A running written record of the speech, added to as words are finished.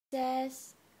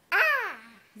says, Ah!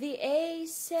 the A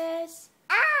says,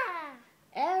 Ah!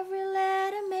 every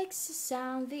letter makes a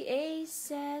sound. The A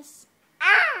says,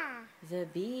 Ah! the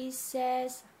B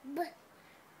says, B.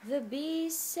 the B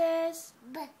says,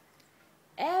 B.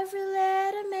 every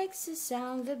letter makes a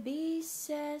sound. The B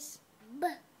says, B.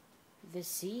 the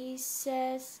C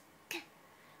says, K.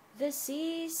 the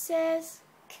C says,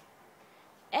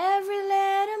 every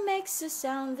letter makes a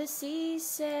sound. The C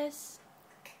says,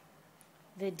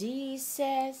 the D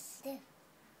says, D.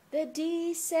 the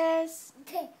D says,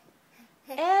 D.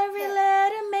 every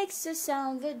letter makes a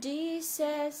sound. The D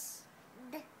says,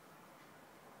 D.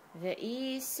 the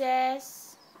E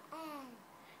says,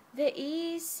 A. the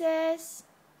E says,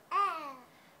 A.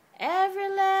 every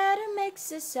letter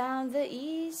makes a sound. The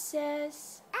E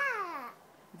says, A.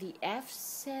 the F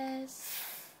says,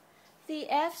 the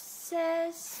F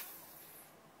says,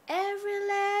 every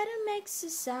letter makes a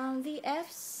sound. The F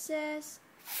says,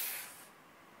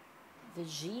 the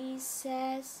G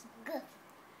says, G.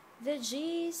 the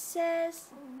G says,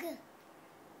 G.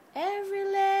 every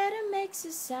letter makes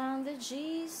a sound. The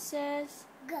G says,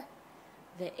 G.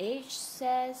 the H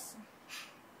says,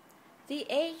 the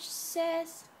H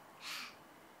says,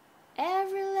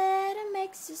 every letter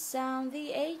makes a sound.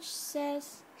 The H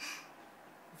says,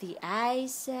 the I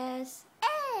says,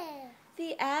 A.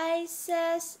 the I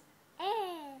says,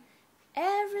 A.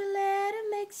 every letter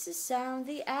makes a sound.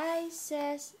 The I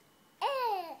says,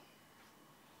 A.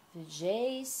 the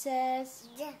J says,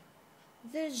 J.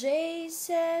 the J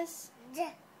says, J.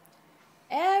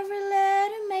 every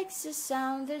letter makes a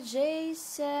sound. The J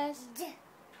says, J.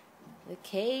 the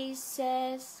K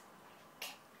says,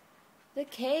 the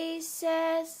K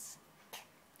says,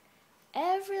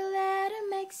 every letter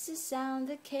makes a sound.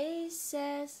 The K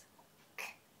says,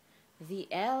 the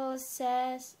L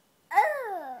says,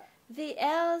 O. the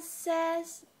L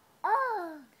says,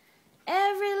 O.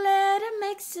 every letter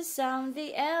makes a sound.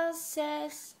 The L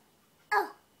says,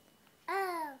 O.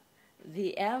 O.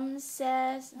 the M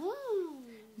says,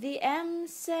 the M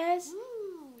says,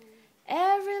 Mm.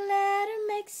 every letter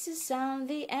makes a sound.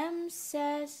 The M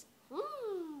says,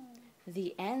 Mm.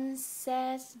 the N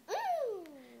says, Mm.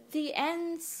 the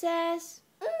N says,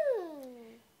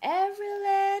 Mm. every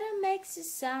letter makes a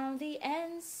sound. The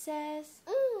N says,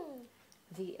 Mm.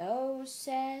 the O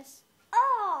says,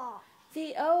 O.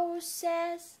 the O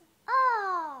says,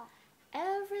 O.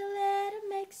 every letter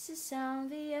makes a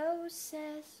sound. The O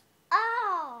says,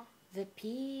 O. the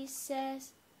P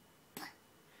says,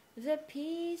 the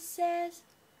P says,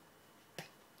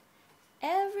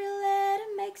 every letter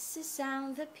makes a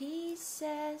sound. The P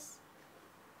says,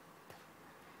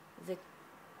 the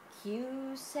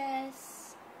Q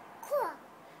says, Qua.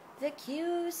 the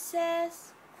Q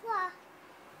says, Qua.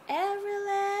 every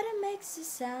letter makes a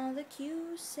sound. The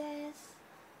Q says,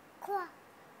 Qua.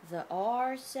 the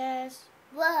R says,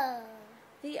 Whoa.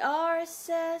 the R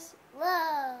says,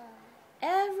 Whoa.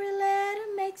 every letter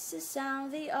makes a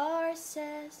sound. The R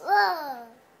says, Whoa.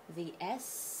 the S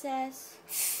says,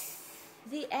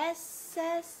 the S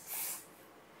says,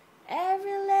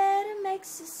 every letter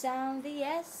makes a sound. The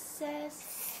S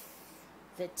says,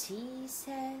 the T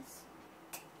says,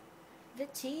 the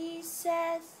T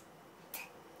says,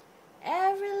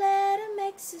 every letter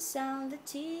makes a sound. The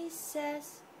T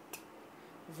says,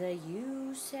 the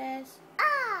U says,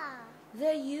 Ah.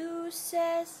 the U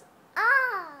says,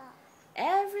 Ah.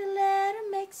 every letter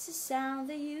makes a sound.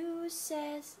 The U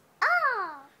says,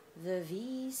 Ah. the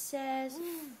V says,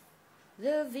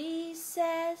 the V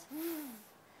says,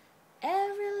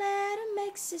 every letter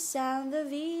makes a sound. The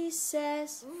V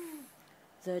says,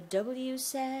 the W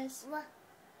says,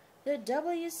 the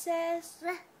W says,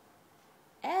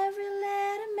 every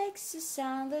letter makes a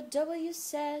sound. The W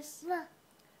says,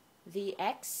 the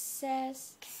X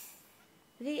says,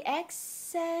 the X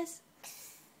says,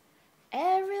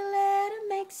 every letter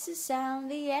makes a sound.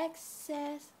 The X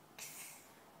says,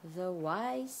 the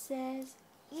Y says,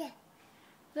 Yeah.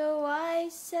 the Y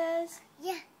says,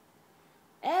 Yeah.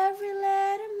 every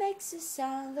letter makes a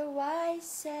sound. The Y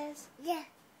says, Yeah.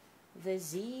 the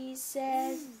Z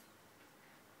says,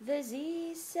 the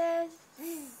Z says,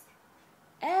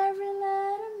 every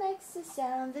letter makes a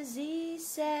sound. The Z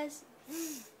says,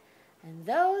 and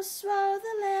those were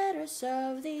the letters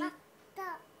of the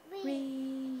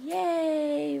re.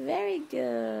 Yay! Very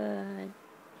good.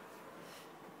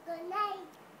 Good night.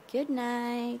 Good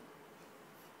night.